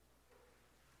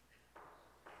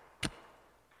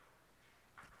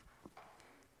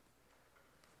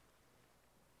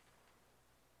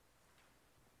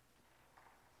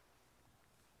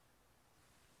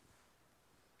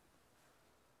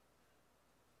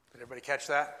Did everybody catch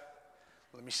that?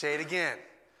 Let me say it again.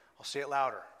 I'll say it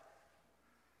louder.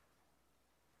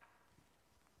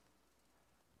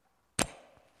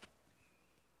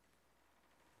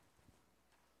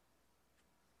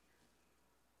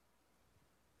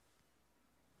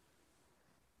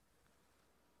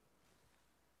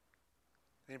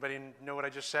 Anybody know what I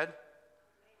just said?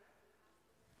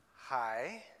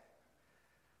 Hi.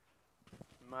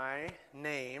 My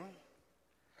name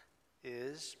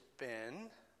is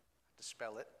Ben. To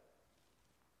spell it.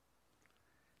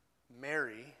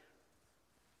 Merry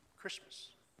Christmas.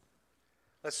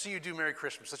 Let's see you do Merry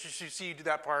Christmas. Let's just see you do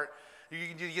that part. You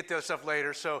can get that stuff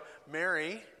later. So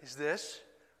Merry is this,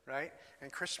 right?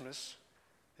 And Christmas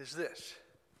is this.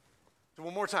 So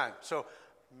one more time. So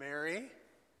Merry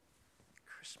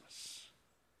Christmas.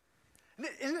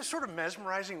 Isn't it sort of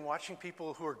mesmerizing watching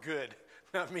people who are good?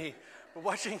 Not me, but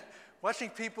watching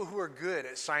people who are good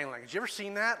at sign language. You ever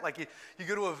seen that? Like you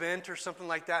go to an event or something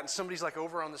like that, and somebody's like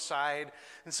over on the side,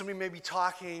 and somebody may be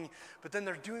talking, but then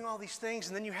they're doing all these things,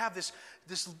 and then you have this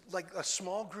like a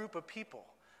small group of people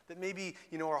that maybe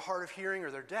are hard of hearing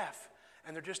or they're deaf,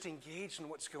 and they're just engaged in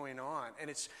what's going on, and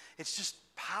it's just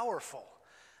powerful.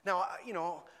 Now,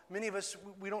 many of us,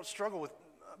 we don't struggle with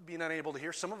being unable to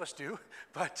hear. Some of us do,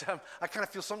 but I kind of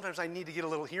feel sometimes I need to get a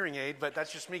little hearing aid, but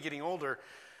that's just me getting older.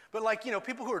 But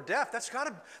people who are deaf,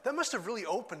 that must have really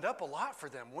opened up a lot for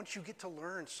them. Once you get to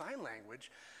learn sign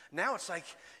language, now it's like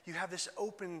you have this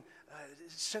open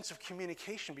sense of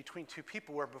communication between two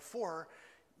people where before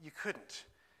you couldn't.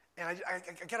 And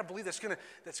I got to believe that's got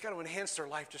to enhance their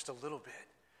life just a little bit.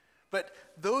 But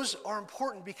those are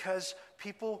important because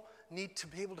people need to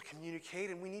be able to communicate,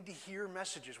 and we need to hear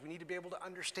messages. We need to be able to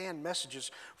understand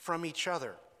messages from each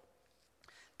other.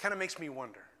 Kind of makes me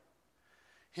wonder.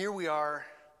 Here we are,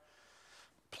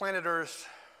 planet Earth,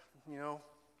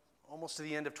 almost to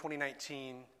the end of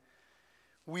 2019.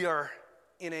 We are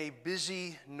in a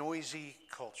busy, noisy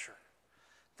culture.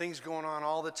 Things going on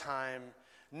all the time.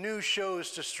 New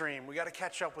shows to stream. We got to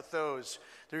catch up with those.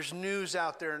 There's news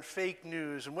out there and fake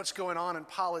news and what's going on in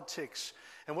politics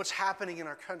and what's happening in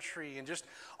our country, and just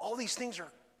all these things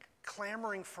are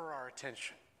clamoring for our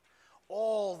attention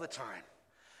all the time.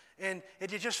 And it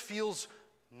just feels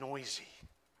noisy.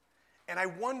 And I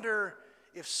wonder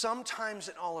if sometimes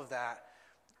in all of that,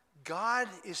 God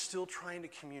is still trying to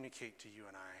communicate to you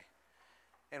and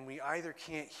I, and we either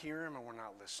can't hear him or we're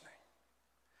not listening.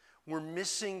 We're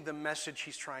missing the message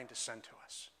he's trying to send to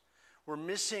us. We're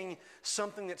missing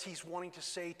something that he's wanting to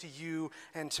say to you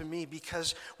and to me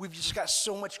because we've just got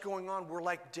so much going on. We're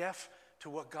like deaf to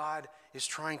what God is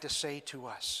trying to say to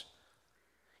us.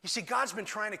 You see, God's been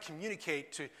trying to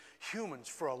communicate to humans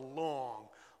for a long,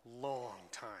 long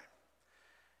time.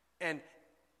 And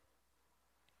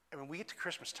when we get to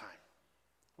Christmas time,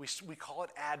 we call it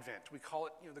Advent. We call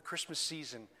it, the Christmas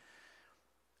season.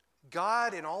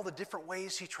 God, in all the different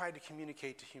ways he tried to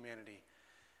communicate to humanity,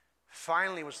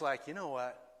 finally was like, you know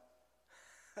what?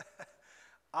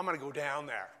 I'm going to go down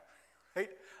there, right?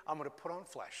 I'm going to put on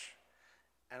flesh,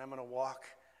 and I'm going to walk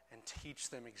and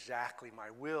teach them exactly my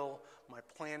will, my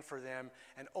plan for them,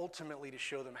 and ultimately to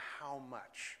show them how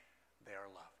much they are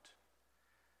loved.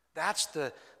 That's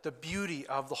the beauty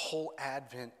of the whole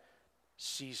Advent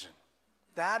season.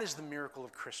 That is the miracle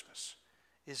of Christmas,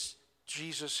 is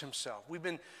Jesus himself. We've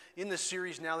been in this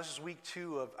series now. This is week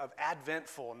 2 of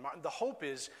Adventful. And the hope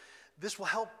is this will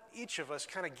help each of us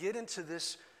kind of get into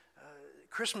this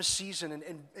Christmas season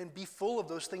and be full of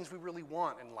those things we really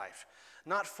want in life.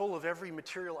 Not full of every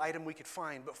material item we could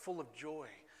find, but full of joy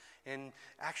and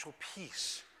actual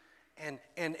peace and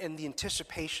the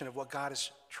anticipation of what God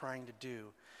is trying to do.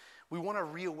 We want to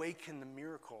reawaken the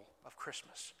miracle of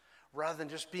Christmas rather than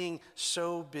just being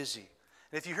so busy.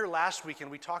 And if you hear last weekend,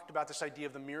 we talked about this idea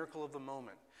of the miracle of the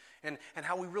moment and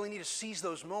how we really need to seize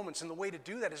those moments. And the way to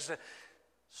do that is to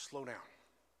slow down.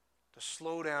 To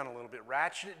slow down a little bit,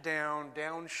 ratchet it down,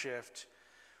 downshift.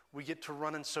 We get to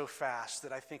running so fast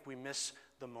that I think we miss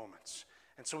the moments.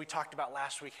 And so we talked about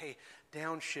last week, hey,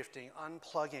 downshifting,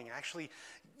 unplugging, actually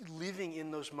living in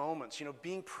those moments,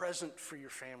 being present for your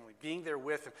family, being there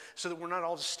with them, so that we're not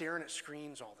all just staring at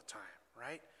screens all the time,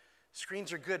 right?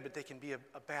 Screens are good, but they can be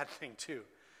a bad thing too.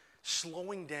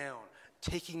 Slowing down,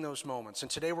 taking those moments. And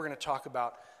today we're going to talk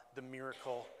about the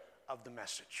miracle of the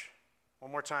message.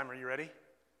 One more time, are you ready?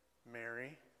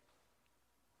 Merry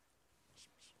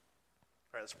Christmas.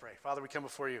 All right, let's pray. Father, we come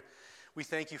before you. We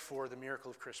thank you for the miracle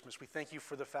of Christmas. We thank you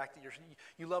for the fact that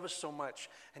you love us so much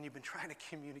and you've been trying to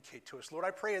communicate to us. Lord,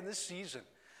 I pray in this season,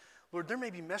 Lord, there may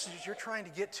be messages you're trying to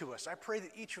get to us. I pray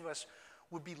that each of us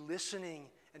would be listening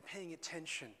and paying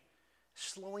attention,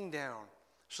 slowing down,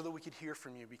 so that we could hear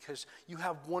from you, because you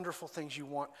have wonderful things you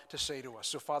want to say to us.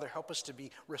 So, Father, help us to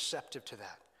be receptive to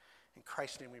that. In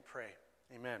Christ's name we pray.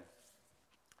 Amen.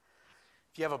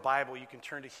 If you have a Bible, you can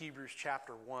turn to Hebrews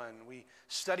chapter 1. We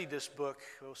studied this book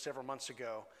several months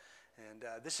ago, and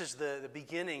this is the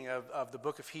beginning of the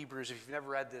book of Hebrews. If you've never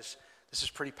read this, this is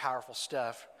pretty powerful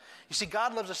stuff. You see,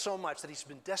 God loves us so much that he's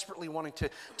been desperately wanting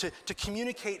to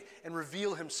communicate and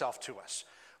reveal himself to us.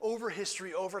 Over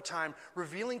history, over time,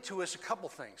 revealing to us a couple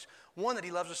things. One, that he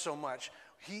loves us so much.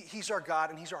 He's our God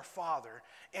and he's our Father,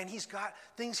 and he's got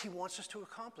things he wants us to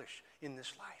accomplish in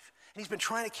this life. And he's been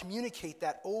trying to communicate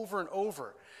that over and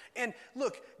over. And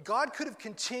look, God could have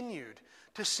continued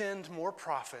to send more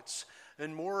prophets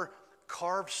and more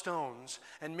carved stones,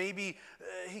 and maybe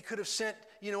he could have sent,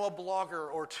 a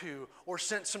blogger or two, or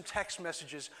sent some text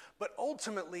messages. But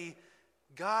ultimately,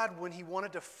 God, when he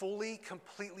wanted to fully,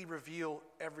 completely reveal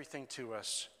everything to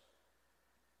us,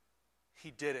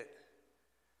 he did it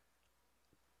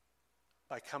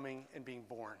by coming and being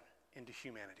born into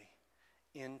humanity,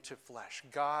 into flesh.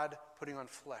 God putting on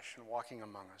flesh and walking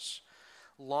among us.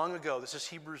 Long ago, this is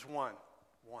Hebrews 1.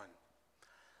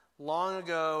 Long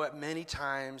ago, at many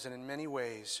times and in many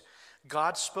ways,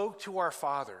 God spoke to our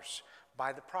fathers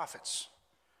by the prophets.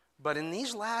 But in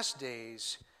these last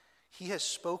days, he has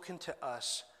spoken to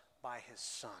us by his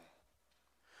Son,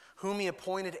 whom he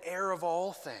appointed heir of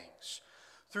all things,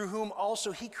 through whom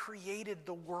also he created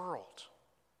the world.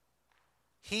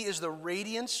 He is the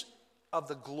radiance of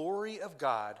the glory of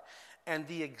God and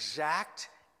the exact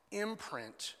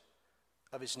imprint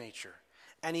of his nature.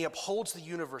 And he upholds the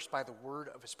universe by the word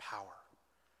of his power.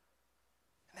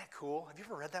 Isn't that cool? Have you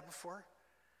ever read that before?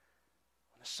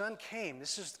 When the Son came,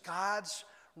 this is God's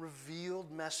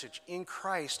revealed message. In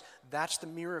Christ, that's the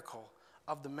miracle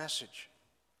of the message.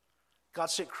 God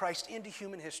sent Christ into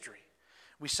human history.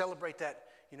 We celebrate that,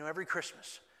 every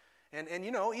Christmas. And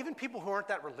even people who aren't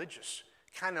that religious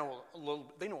kind of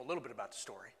they know a little bit about the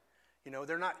story.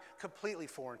 They're not completely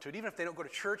foreign to it. Even if they don't go to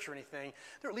church or anything,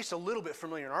 they're at least a little bit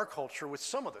familiar in our culture with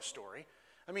some of the story.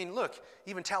 I mean, look,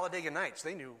 even Talladega Nights,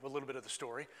 they knew a little bit of the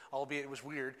story, albeit it was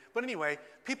weird. But anyway,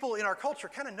 people in our culture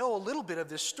kind of know a little bit of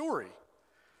this story.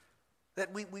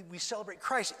 That we celebrate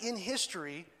Christ. In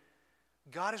history,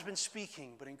 God has been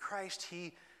speaking, but in Christ,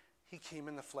 he came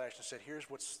in the flesh and said, here's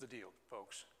what's the deal,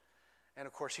 folks. And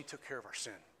of course, he took care of our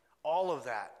sin. All of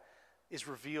that is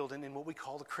revealed in what we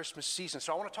call the Christmas season.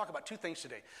 So I want to talk about two things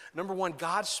today. Number one,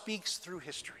 God speaks through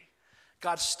history.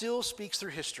 God still speaks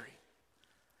through history.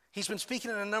 He's been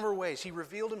speaking in a number of ways. He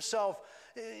revealed himself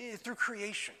through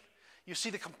creation. You see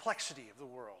the complexity of the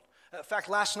world. In fact,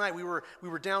 last night we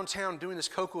were downtown doing this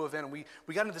Cocoa event, and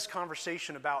we got into this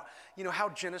conversation about, how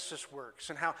Genesis works,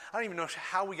 and how, I don't even know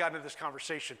how we got into this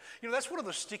conversation. That's one of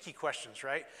those sticky questions,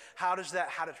 right? How does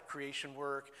creation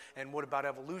work, and what about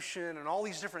evolution, and all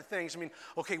these different things? I mean,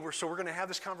 okay, we're going to have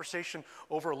this conversation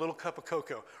over a little cup of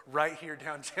cocoa right here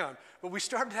downtown. But we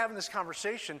started having this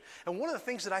conversation, and one of the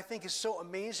things that I think is so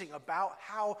amazing about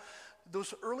how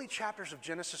those early chapters of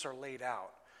Genesis are laid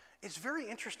out, it's very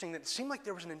interesting that it seemed like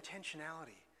there was an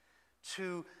intentionality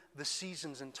to the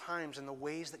seasons and times and the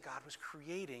ways that God was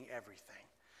creating everything.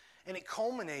 And it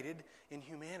culminated in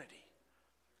humanity.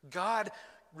 God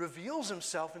reveals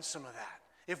himself in some of that,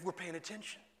 if we're paying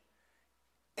attention.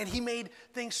 And he made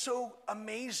things so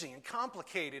amazing and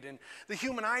complicated. And the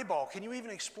human eyeball, can you even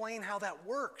explain how that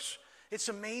works? It's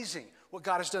amazing what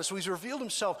God has done. So he's revealed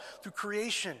himself through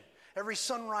creation, every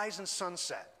sunrise and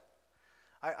sunset.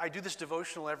 I do this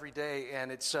devotional every day,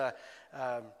 and it's,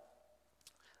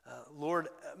 Lord,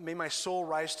 may my soul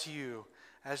rise to you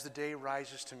as the day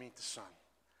rises to meet the sun.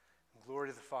 And glory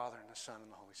to the Father, and the Son,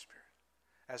 and the Holy Spirit,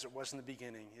 as it was in the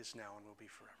beginning, is now, and will be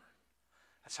forever.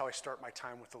 That's how I start my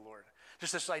time with the Lord.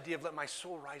 Just this idea of let my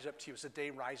soul rise up to you as the day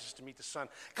rises to meet the sun.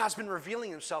 God's been revealing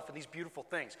himself in these beautiful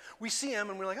things. We see him,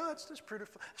 and we're like, oh, it's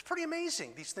beautiful. It's pretty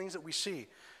amazing, these things that we see.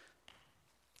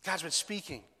 God's been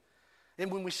speaking. And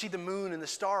when we see the moon and the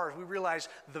stars, we realize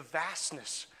the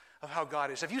vastness of how God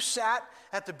is. Have you sat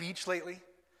at the beach lately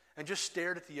and just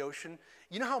stared at the ocean?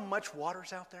 You know how much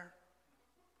water's out there?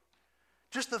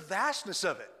 Just the vastness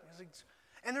of it.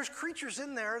 And there's creatures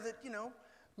in there that,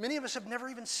 many of us have never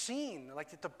even seen,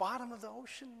 like at the bottom of the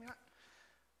ocean.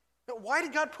 Why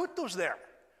did God put those there?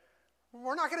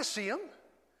 We're not going to see them.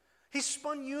 He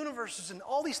spun universes and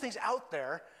all these things out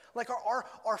there. Like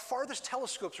our farthest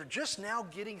telescopes are just now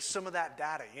getting some of that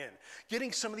data in.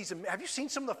 Getting some of these, have you seen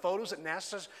some of the photos that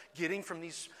NASA's getting from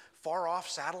these far off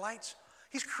satellites?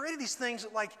 He's created these things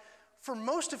that, like, for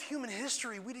most of human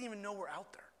history, we didn't even know were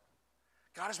out there.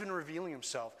 God has been revealing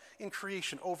himself in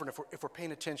creation over and if we're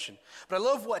paying attention. But I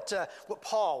love what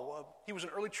Paul, he was an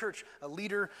early church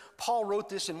leader. Paul wrote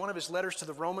this in one of his letters to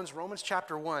the Romans, Romans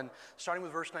chapter 1, starting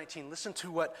with verse 19. Listen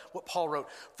to what Paul wrote.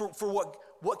 For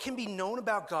what can be known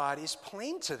about God is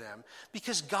plain to them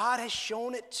because God has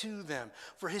shown it to them.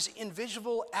 For his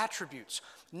invisible attributes,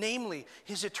 namely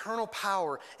his eternal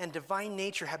power and divine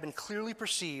nature, have been clearly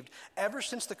perceived ever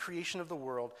since the creation of the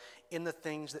world in the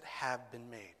things that have been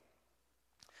made.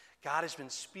 God has been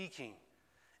speaking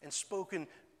and spoken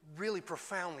really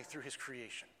profoundly through his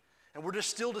creation. And we're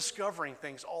just still discovering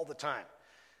things all the time.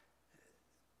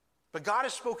 But God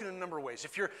has spoken in a number of ways.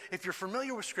 If you're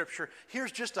familiar with Scripture,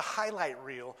 here's just a highlight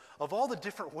reel of all the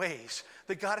different ways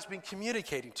that God has been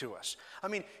communicating to us. I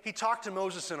mean, he talked to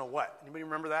Moses in a what? Anybody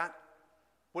remember that?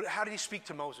 How did he speak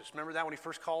to Moses? Remember that when he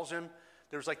first calls him?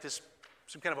 There was like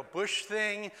some kind of a bush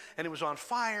thing, and it was on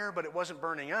fire, but it wasn't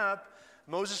burning up.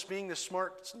 Moses, being the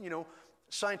smart,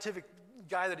 scientific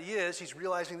guy that he is, he's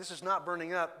realizing this is not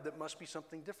burning up. There must be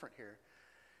something different here.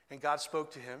 And God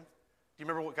spoke to him. Do you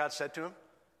remember what God said to him?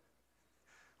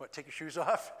 What, take your shoes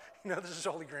off? This is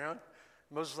holy ground.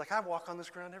 Moses is like, I walk on this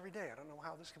ground every day. I don't know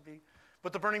how this can be.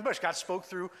 But the burning bush, God spoke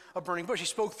through a burning bush. He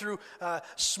spoke through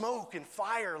smoke and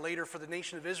fire later for the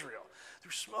nation of Israel.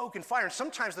 Through smoke and fire. And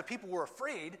sometimes the people were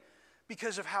afraid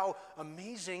because of how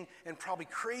amazing and probably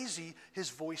crazy his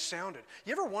voice sounded.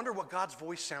 You ever wonder what God's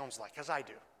voice sounds like, as I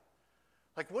do?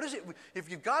 Like, what is it?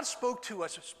 If God spoke to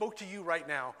us, spoke to you right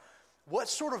now, what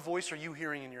sort of voice are you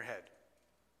hearing in your head?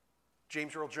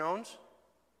 James Earl Jones?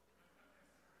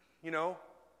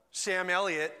 Sam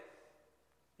Elliott.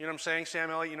 You know what I'm saying? Sam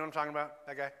Elliott, you know what I'm talking about?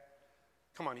 That guy?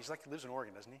 Come on, he lives in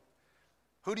Oregon, doesn't he?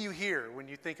 Who do you hear when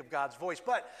you think of God's voice?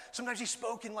 But sometimes he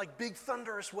spoke in like big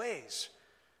thunderous ways.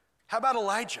 How about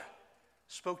Elijah?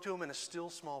 Spoke to him in a still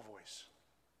small voice.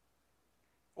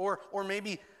 Or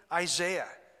maybe Isaiah,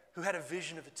 who had a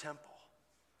vision of the temple.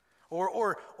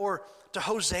 Or to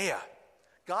Hosea.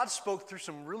 God spoke through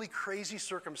some really crazy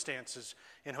circumstances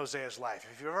in Hosea's life.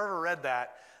 If you've ever read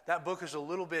that book is a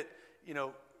little bit,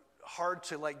 hard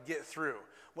to get through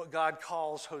what God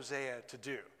calls Hosea to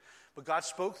do. But God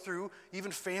spoke through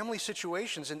even family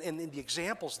situations and the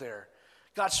examples there.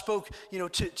 God spoke,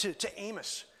 to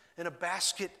Amos in a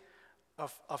basket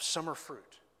of summer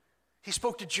fruit. He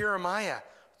spoke to Jeremiah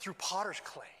through potter's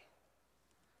clay.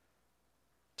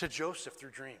 To Joseph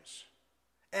through dreams.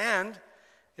 And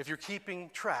if you're keeping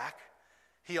track,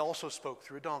 he also spoke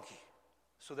through a donkey.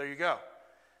 So there you go.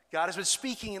 God has been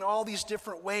speaking in all these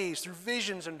different ways, through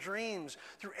visions and dreams,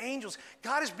 through angels.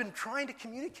 God has been trying to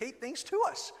communicate things to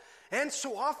us. And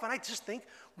so often I just think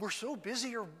we're so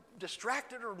busy or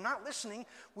distracted or not listening,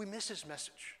 we miss his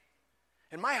message.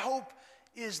 And my hope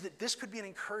is that this could be an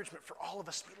encouragement for all of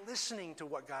us to be listening to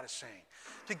what God is saying,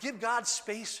 to give God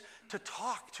space to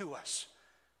talk to us.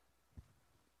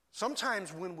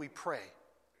 Sometimes when we pray,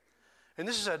 and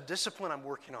this is a discipline I'm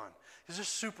working on, this is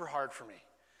super hard for me,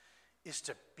 is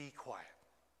to be quiet.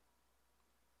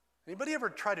 Anybody ever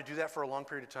try to do that for a long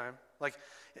period of time?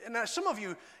 And now some of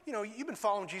you, you've been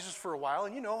following Jesus for a while,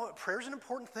 and prayer is an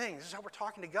important thing. This is how we're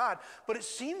talking to God. But it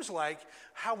seems like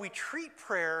how we treat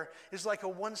prayer is like a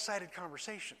one-sided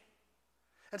conversation.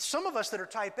 And some of us that are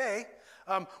type A,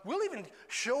 we'll even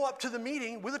show up to the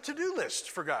meeting with a to-do list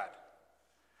for God.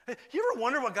 You ever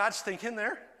wonder what God's thinking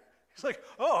there? He's like,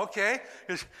 oh, okay.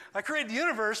 I created the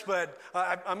universe, but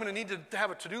I'm going to need to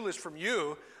have a to-do list from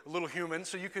you, a little human,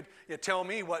 so you could tell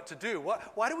me what to do.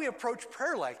 Why do we approach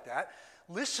prayer like that?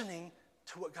 Listening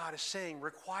to what God is saying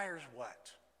requires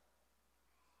what?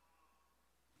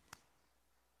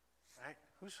 Right?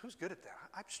 Who's good at that?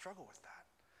 I struggle with that.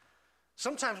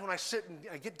 Sometimes when I sit and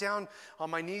I get down on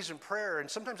my knees in prayer, and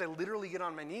sometimes I literally get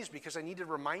on my knees because I need to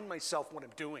remind myself what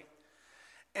I'm doing.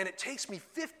 And it takes me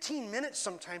 15 minutes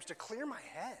sometimes to clear my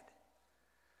head.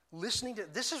 Listening to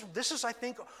this is I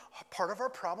think part of our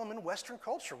problem in Western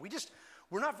culture.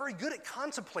 We're not very good at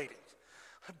contemplating,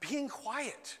 being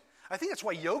quiet. I think that's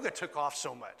why yoga took off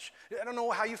so much. I don't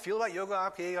know how you feel about yoga.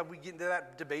 Okay, we get into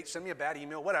that debate. Send me a bad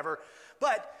email, whatever.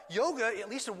 But yoga, at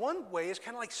least in one way, is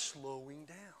kind of like slowing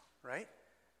down, right?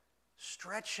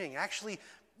 Stretching, actually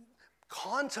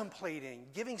contemplating,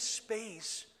 giving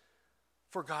space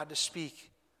for God to speak.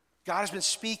 God has been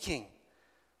speaking.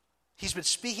 He's been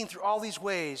speaking through all these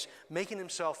ways, making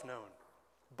himself known.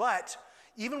 But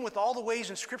even with all the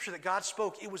ways in Scripture that God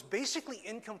spoke, it was basically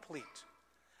incomplete.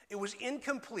 It was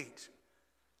incomplete.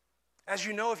 As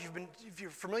you know, if you're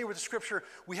familiar with the Scripture,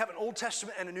 we have an Old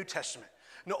Testament and a New Testament.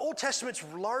 And the Old Testament's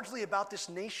largely about this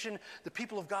nation, the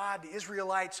people of God, the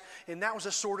Israelites, and that was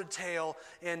a sordid tale,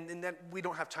 and that we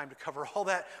don't have time to cover all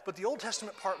that. But the Old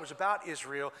Testament part was about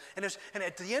Israel, and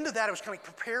at the end of that, it was kind of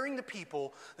like preparing the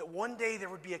people that one day there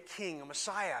would be a king, a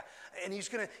Messiah, and he's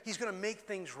going to make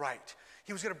things right.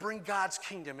 He was going to bring God's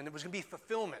kingdom, and it was going to be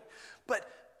fulfillment. But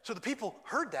so the people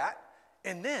heard that,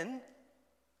 and then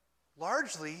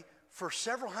largely for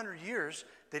several hundred years,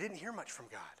 they didn't hear much from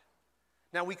God.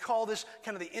 Now, we call this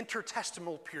kind of the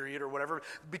intertestamental period or whatever,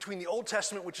 between the Old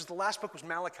Testament, which is the last book was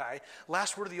Malachi.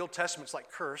 Last word of the Old Testament is like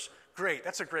curse. Great,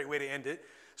 that's a great way to end it.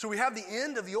 So we have the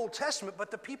end of the Old Testament,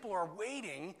 but the people are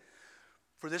waiting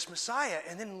for this Messiah,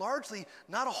 and then largely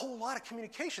not a whole lot of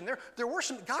communication. There were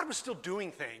some, God was still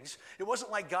doing things. It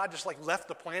wasn't like God just like left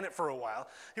the planet for a while.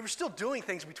 He was still doing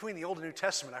things between the Old and New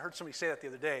Testament. I heard somebody say that the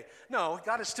other day. No,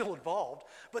 God is still involved,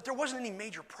 but there wasn't any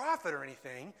major prophet or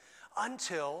anything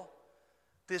until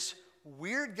this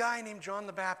weird guy named John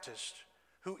the Baptist,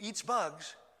 who eats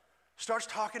bugs, starts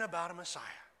talking about a Messiah.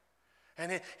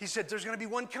 And he said, there's going to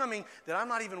be one coming that I'm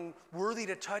not even worthy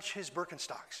to touch his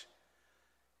Birkenstocks.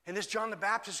 And this John the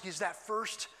Baptist gives that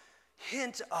first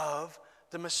hint of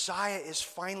the Messiah is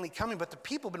finally coming. But the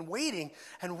people have been waiting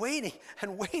and waiting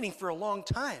and waiting for a long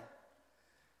time.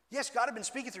 Yes, God had been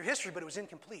speaking through history, but it was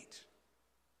incomplete.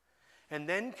 And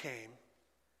then came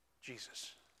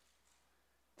Jesus.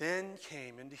 Then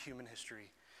came into human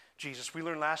history Jesus. We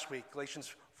learned last week,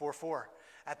 Galatians 4:4,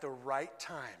 at the right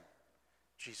time,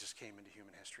 Jesus came into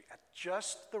human history. At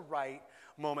just the right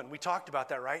moment. We talked about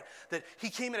that, right? That he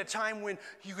came at a time when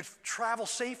you could travel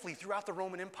safely throughout the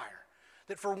Roman Empire.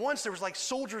 That for once there was like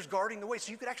soldiers guarding the way,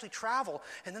 so you could actually travel,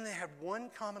 and then they had one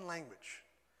common language.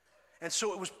 And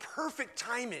so it was perfect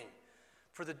timing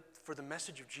for the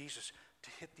message of Jesus to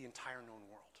hit the entire known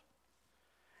world.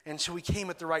 And so he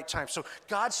came at the right time. So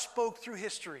God spoke through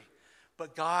history,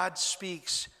 but God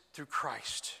speaks through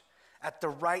Christ. At the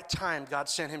right time, God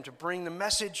sent him to bring the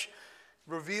message,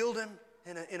 revealed him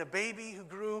in a baby who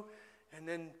grew, and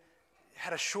then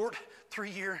had a short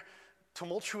 3-year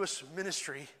tumultuous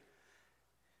ministry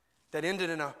that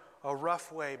ended in a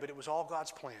rough way, but it was all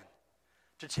God's plan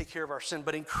to take care of our sin.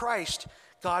 But in Christ,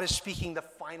 God is speaking the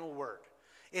final word.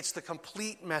 It's the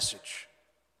complete message.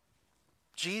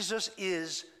 Jesus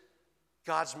is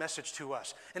God's message to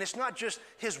us. And it's not just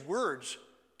his words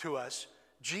to us.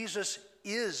 Jesus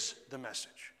is the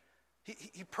message.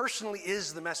 He personally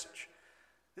is the message.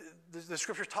 The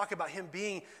scriptures talk about him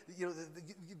being,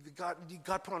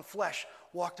 God put on flesh,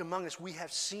 walked among us. We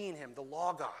have seen him, the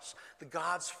Logos, the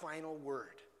God's final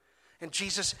word. And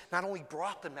Jesus not only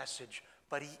brought the message,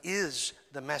 but he is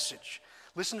the message.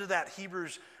 Listen to that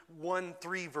Hebrews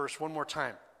 1:3 verse one more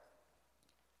time.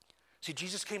 See,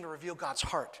 Jesus came to reveal God's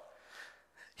heart.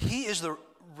 He is the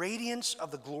radiance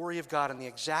of the glory of God and the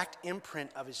exact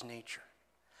imprint of his nature.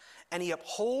 And he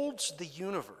upholds the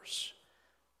universe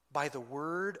by the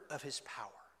word of his power.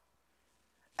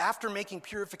 After making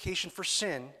purification for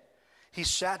sin, he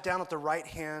sat down at the right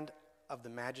hand of the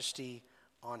Majesty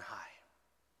on high.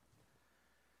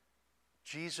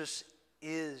 Jesus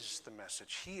is the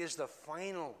message. He is the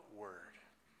final word.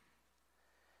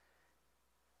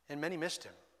 And many missed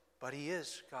him. But he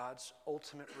is God's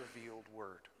ultimate revealed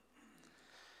word.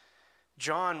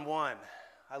 John 1.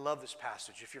 I love this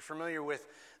passage. If you're familiar with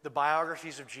the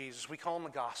biographies of Jesus, we call them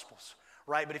the Gospels,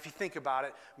 right? But if you think about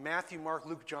it, Matthew, Mark,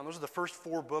 Luke, John, those are the first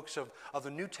 4 books of the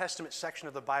New Testament section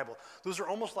of the Bible. Those are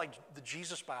almost like the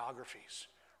Jesus biographies,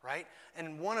 right?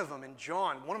 And one of them, in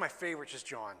John, one of my favorites is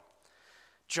John.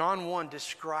 John 1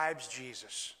 describes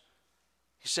Jesus.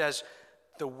 He says,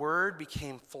 the Word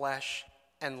became flesh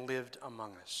and lived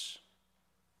among us.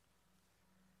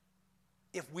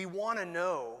 If we want to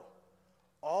know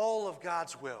all of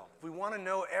God's will, if we want to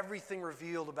know everything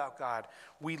revealed about God,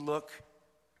 we look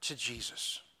to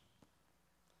Jesus.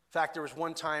 In fact, there was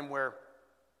one time where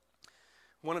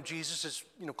one of Jesus'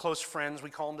 close friends,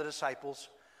 we call them the disciples,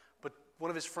 but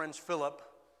one of his friends, Philip,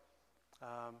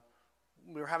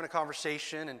 we were having a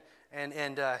conversation,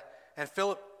 and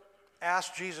Philip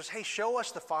asked Jesus, "Hey, show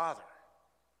us the Father."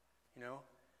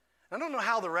 I don't know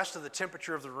how the rest of the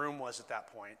temperature of the room was at that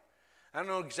point. I don't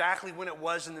know exactly when it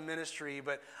was in the ministry,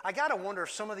 but I got to wonder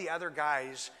if some of the other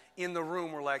guys in the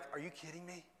room were like, are you kidding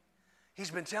me?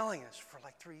 He's been telling us for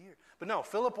like 3 years. But no,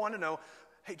 Philip wanted to know,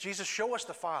 hey, Jesus, show us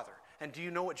the Father. And do you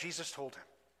know what Jesus told him?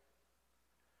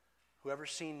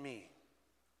 Whoever's seen me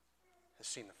has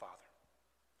seen the Father.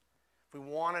 If we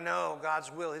want to know God's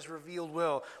will, his revealed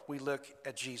will, we look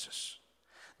at Jesus.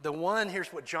 The one,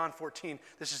 here's what John 14,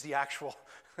 this is the actual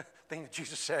thing that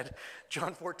Jesus said.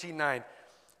 John 14:9.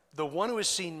 The one who has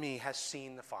seen me has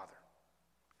seen the Father.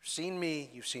 You've seen me,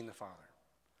 you've seen the Father.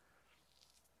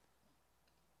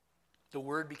 The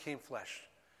Word became flesh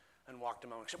and walked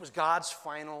among us. It was God's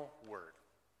final word.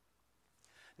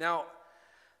 Now,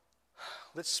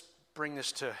 let's bring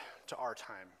this to our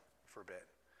time for a bit.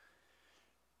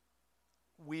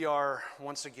 We are,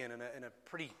 once again, in a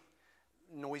pretty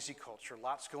noisy culture.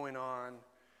 Lots going on.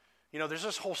 You know, there's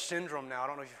this whole syndrome now. I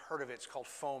don't know if you've heard of it. It's called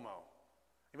FOMO.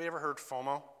 Anybody ever heard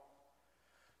FOMO?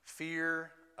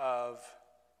 Fear of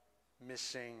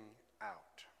missing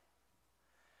out.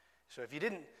 So if you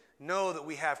didn't know that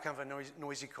we have kind of a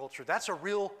noisy culture, that's a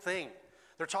real thing.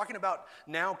 They're talking about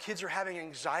now kids are having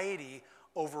anxiety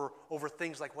over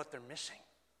things like what they're missing.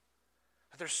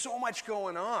 But there's so much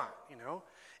going on, you know.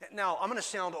 Now, I'm going to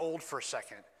sound old for a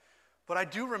second, but I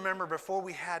do remember before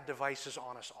we had devices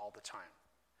on us all the time.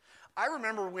 I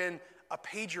remember when a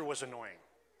pager was annoying.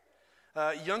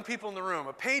 Young people in the room,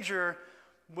 a pager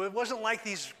wasn't like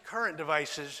these current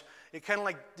devices. It kind of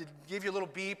like gave you a little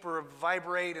beep or a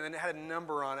vibrate, and then it had a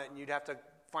number on it, and you'd have to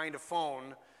find a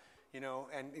phone, you know,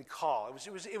 and call.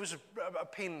 It was a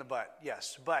pain in the butt,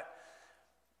 yes. But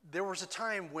there was a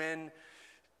time when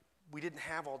we didn't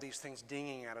have all these things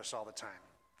dinging at us all the time.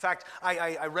 In fact,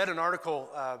 I read an article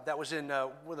that was in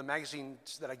one of the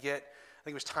magazines that I get. I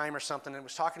think it was Time or something, and it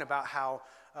was talking about how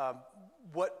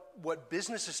what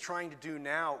business is trying to do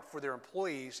now for their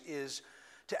employees is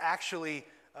to actually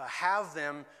have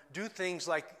them do things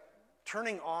like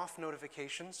turning off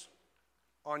notifications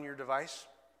on your device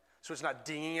so it's not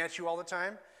dinging at you all the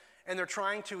time. And they're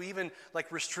trying to even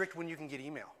like restrict when you can get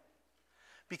email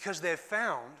because they've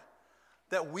found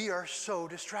that we are so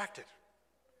distracted.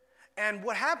 And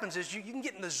what happens is you can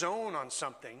get in the zone on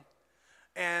something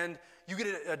and you get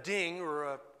a ding or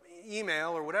a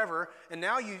email or whatever, and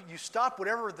now you stop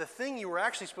whatever the thing you were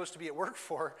actually supposed to be at work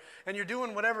for, and you're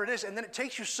doing whatever it is, and then it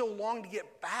takes you so long to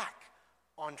get back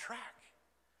on track.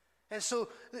 And so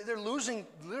they're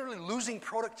literally losing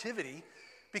productivity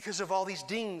because of all these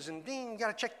dings and ding, you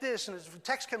got to check this, and there's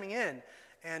text coming in.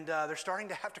 And they're starting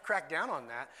to have to crack down on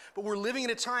that. But we're living in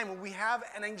a time when we have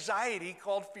an anxiety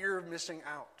called fear of missing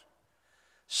out.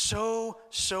 So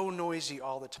noisy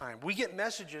all the time. We get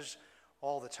messages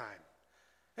all the time.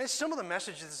 And some of the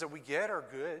messages that we get are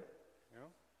good. You know,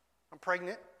 I'm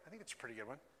pregnant. I think it's a pretty good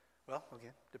one. Well,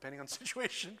 again, depending on the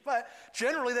situation. But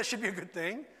generally, that should be a good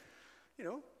thing. You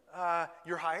know,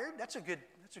 you're hired. That's a good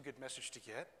message to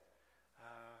get.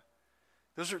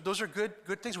 Those are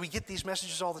good things. We get these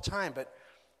messages all the time. But,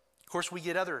 of course, we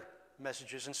get other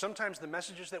messages. And sometimes the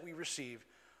messages that we receive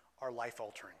are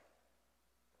life-altering.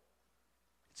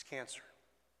 It's cancer.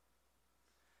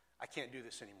 I can't do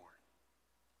this anymore.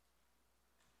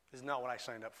 This is not what I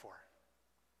signed up for.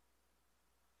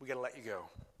 We got to let you go.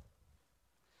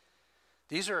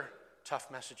 These are tough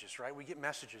messages, right? We get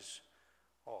messages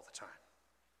all the time.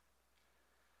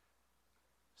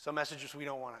 Some messages we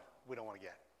don't want to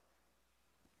get.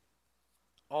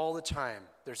 All the time,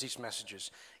 there's these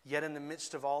messages. Yet in the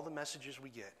midst of all the messages we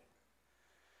get,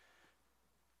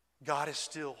 God is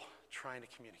still trying to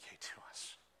communicate to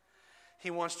us.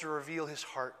 He wants to reveal his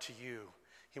heart to you.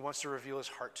 He wants to reveal his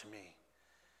heart to me.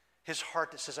 His heart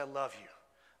that says, I love you,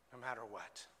 no matter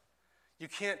what. You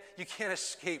can't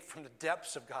escape from the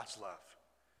depths of God's love.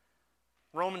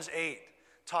 Romans 8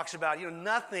 talks about,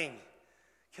 nothing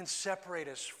can separate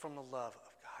us from the love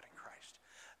of God in Christ.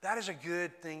 That is a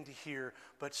good thing to hear,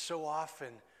 but so often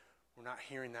we're not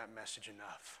hearing that message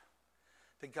enough.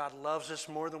 That God loves us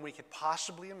more than we could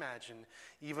possibly imagine,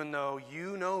 even though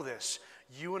you know this.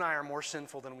 You and I are more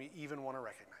sinful than we even want to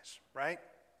recognize, right?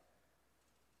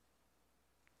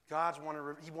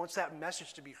 He wants that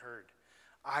message to be heard.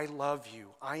 I love you.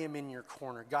 I am in your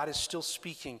corner. God is still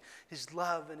speaking his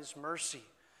love and his mercy.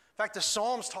 In fact, the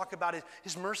Psalms talk about it.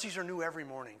 His mercies are new every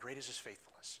morning. Great is his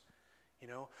faithfulness.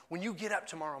 When you get up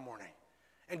tomorrow morning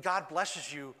and God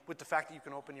blesses you with the fact that you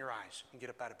can open your eyes and get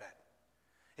up out of bed.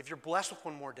 If you're blessed with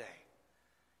one more day,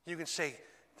 you can say,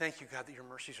 thank you, God, that your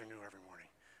mercies are new every morning.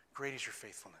 Great is your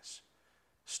faithfulness.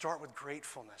 Start with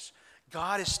gratefulness.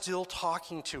 God is still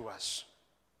talking to us.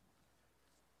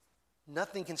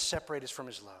 Nothing can separate us from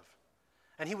his love.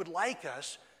 And he would like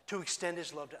us to extend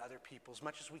his love to other people as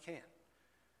much as we can.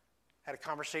 Had a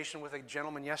conversation with a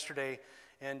gentleman yesterday,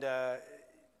 and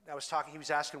he was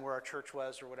asking where our church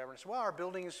was or whatever. And I said, well, our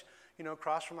building is,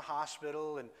 across from the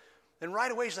hospital. And then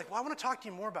right away, he's like, well, I want to talk to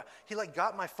you more about. He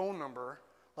got my phone number,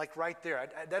 right there.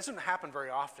 That doesn't happen very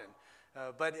often.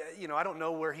 But I don't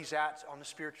know where he's at on the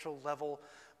spiritual level.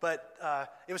 But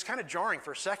it was kind of jarring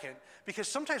for a second because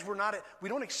sometimes we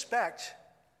don't expect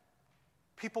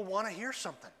people want to hear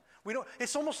something.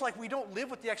 It's almost like we don't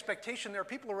live with the expectation there are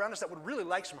people around us that would really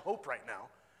like some hope right now.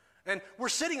 And we're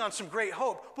sitting on some great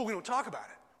hope, but we don't talk about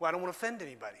it. Well, I don't want to offend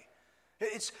anybody.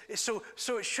 So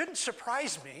it shouldn't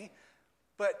surprise me,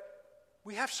 but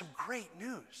we have some great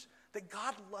news that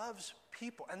God loves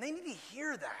people, and they need to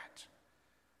hear that.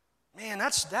 Man,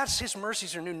 that's his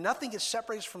mercies are new. Nothing gets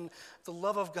separated from the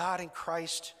love of God in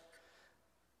Christ.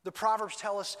 The Proverbs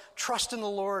tell us, trust in the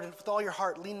Lord and with all your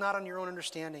heart, lean not on your own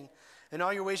understanding. In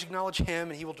all your ways acknowledge him,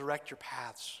 and he will direct your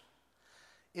paths.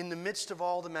 In the midst of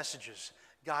all the messages,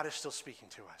 God is still speaking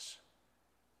to us.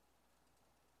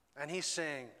 And he's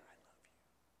saying, I love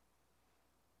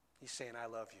you. He's saying, I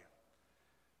love you.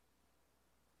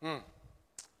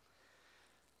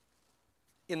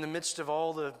 In the midst of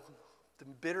all the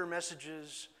bitter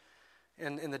messages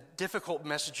and the difficult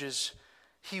messages,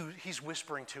 he's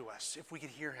whispering to us, if we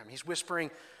could hear him. He's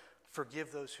whispering,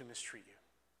 forgive those who mistreat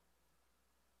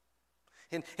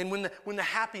you. And when the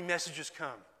happy messages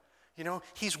come,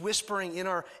 he's whispering in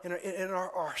our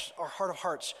heart of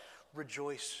hearts,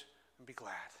 rejoice and be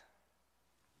glad.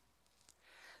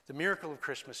 The miracle of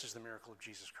Christmas is the miracle of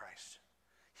Jesus Christ.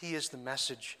 He is the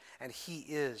message, and he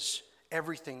is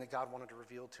everything that God wanted to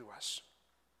reveal to us.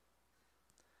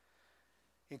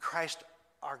 In Christ,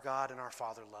 our God and our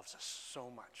Father loves us so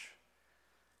much.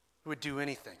 He would do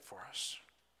anything for us.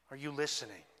 Are you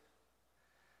listening?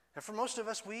 And for most of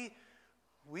us, we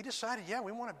decided,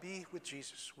 we want to be with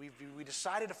Jesus. We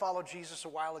decided to follow Jesus a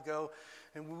while ago,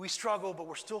 and we struggle, but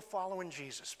we're still following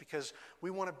Jesus because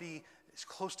we want to be as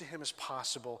close to him as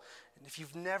possible. And if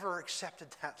you've never accepted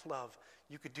that love,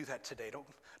 you could do that today.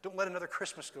 Don't let another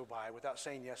Christmas go by without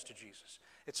saying yes to Jesus.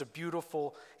 It's a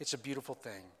beautiful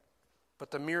thing.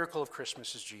 But the miracle of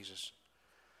Christmas is Jesus.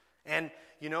 And,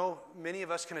 many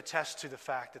of us can attest to the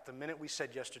fact that the minute we said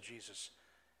yes to Jesus,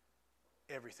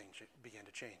 everything began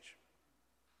to change.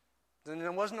 And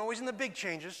it wasn't always in the big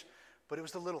changes, but it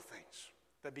was the little things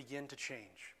that begin to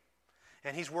change.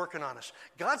 And he's working on us.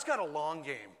 God's got a long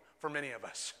game for many of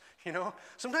us.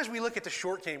 Sometimes we look at the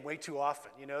short game way too often,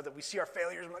 that we see our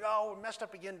failures and we're like, oh, we messed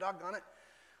up again, doggone it.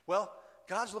 Well,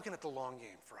 God's looking at the long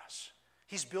game for us.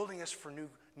 He's building us for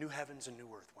new heavens and new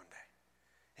earth one day.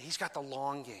 And he's got the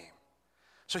long game.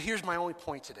 So here's my only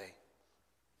point today.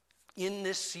 In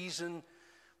this season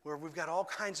where we've got all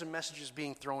kinds of messages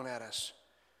being thrown at us,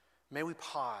 may we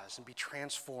pause and be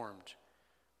transformed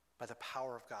by the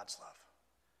power of God's love.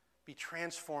 Be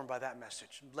transformed by that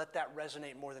message. Let that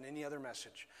resonate more than any other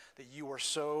message, that you are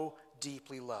so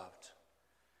deeply loved.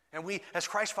 And we, as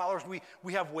Christ followers,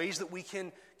 we have ways that we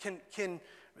can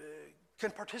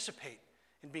participate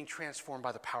in being transformed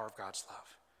by the power of God's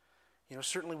love.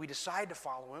 Certainly we decide to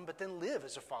follow him, but then live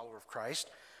as a follower of Christ.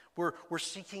 We're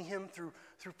seeking him through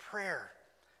prayer,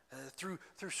 through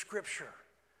Scripture,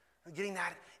 getting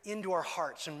that into our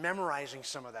hearts and memorizing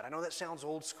some of that. I know that sounds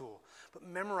old school, but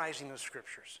memorizing those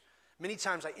Scriptures. Many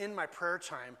times I end my prayer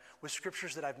time with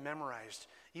Scriptures that I've memorized,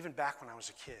 even back when I was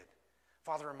a kid.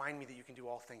 Father, remind me that you can do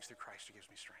all things through Christ who gives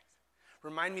me strength.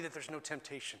 Remind me that there's no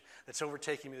temptation that's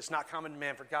overtaking me, that's not common to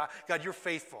man. For God, you're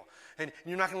faithful, and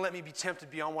you're not going to let me be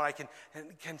tempted beyond what I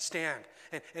can stand.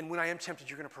 And when I am tempted,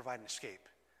 you're going to provide an escape.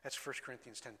 That's 1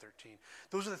 Corinthians 10:13.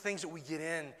 Those are the things that we get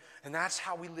in, and that's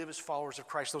how we live as followers of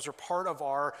Christ. Those are part of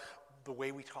the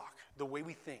way we talk, the way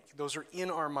we think. Those are in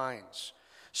our minds.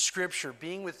 Scripture,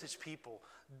 being with his people,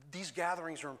 these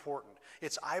gatherings are important.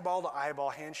 It's eyeball to eyeball,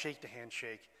 handshake to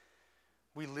handshake.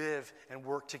 We live and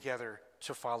work together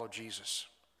to follow Jesus.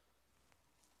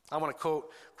 I want to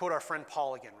quote our friend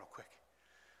Paul again real quick.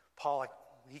 Paul,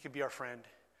 he could be our friend.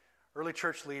 Early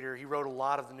church leader, he wrote a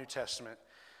lot of the New Testament.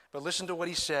 But listen to what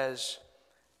he says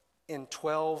in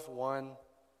 12:1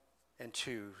 and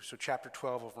 2, so chapter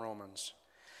 12 of Romans.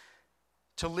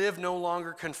 To live no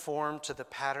longer conformed to the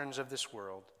patterns of this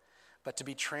world, but to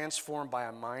be transformed by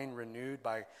a mind renewed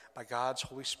by God's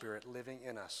Holy Spirit living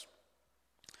in us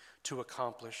to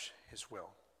accomplish his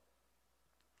will.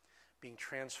 Being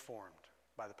transformed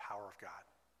by the power of God.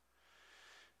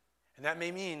 And that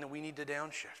may mean that we need to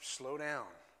downshift, slow down,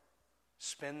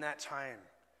 spend that time,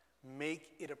 make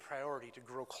it a priority to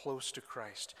grow close to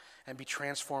Christ and be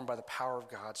transformed by the power of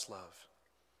God's love.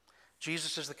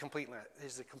 Jesus is the complete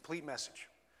message.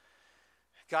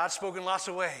 God spoke in lots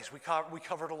of ways. We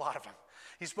covered a lot of them.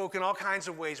 He spoke in all kinds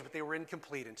of ways, but they were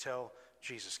incomplete until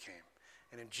Jesus came.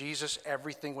 And in Jesus,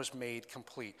 everything was made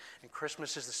complete. And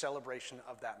Christmas is the celebration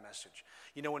of that message.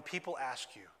 When people ask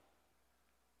you,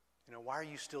 why are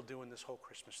you still doing this whole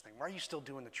Christmas thing? Why are you still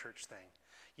doing the church thing?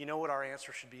 You know what our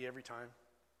answer should be every time?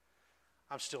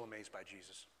 I'm still amazed by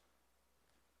Jesus.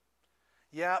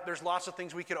 Yeah, there's lots of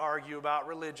things we could argue about,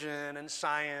 religion and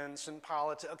science and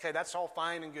politics. Okay, that's all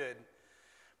fine and good.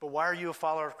 But why are you a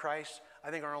follower of Christ?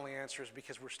 I think our only answer is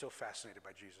because we're still fascinated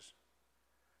by Jesus.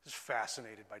 Just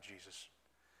fascinated by Jesus.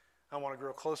 I want to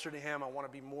grow closer to him. I want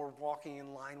to be more walking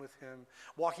in line with him.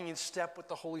 Walking in step with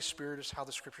the Holy Spirit is how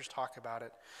the scriptures talk about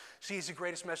it. See, it's the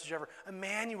greatest message ever.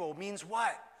 Emmanuel means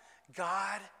what?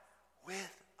 God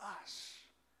with us.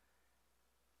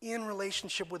 In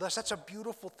relationship with us. That's a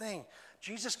beautiful thing.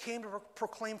 Jesus came to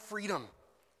proclaim freedom.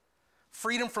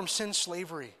 Freedom from sin,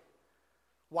 slavery.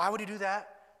 Why would he do that?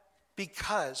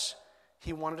 Because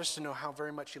he wanted us to know how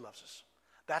very much he loves us.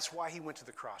 That's why he went to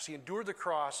the cross. He endured the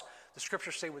cross, the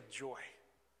scriptures say, with joy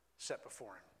set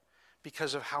before him,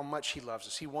 because of how much he loves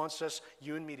us. He wants us,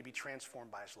 you and me, to be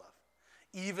transformed by his love,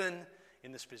 even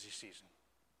in this busy season.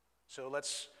 So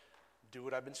let's do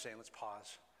what I've been saying. Let's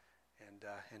pause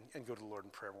and go to the Lord in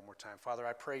prayer one more time. Father,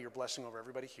 I pray your blessing over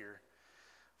everybody here.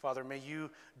 Father, may you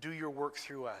do your work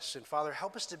through us. And Father,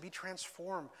 help us to be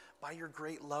transformed by your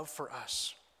great love for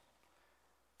us.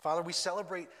 Father, we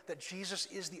celebrate that Jesus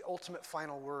is the ultimate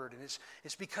final word, and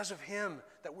it's because of him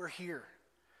that we're here.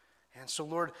 And so,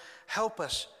 Lord, help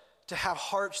us to have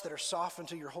hearts that are softened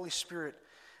to your Holy Spirit,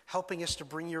 helping us to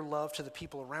bring your love to the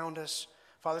people around us.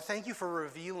 Father, thank you for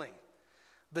revealing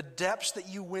the depths that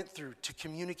you went through to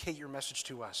communicate your message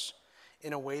to us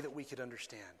in a way that we could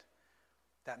understand.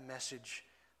 That message,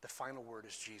 the final word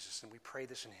is Jesus, and we pray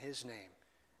this in his name.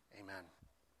 Amen.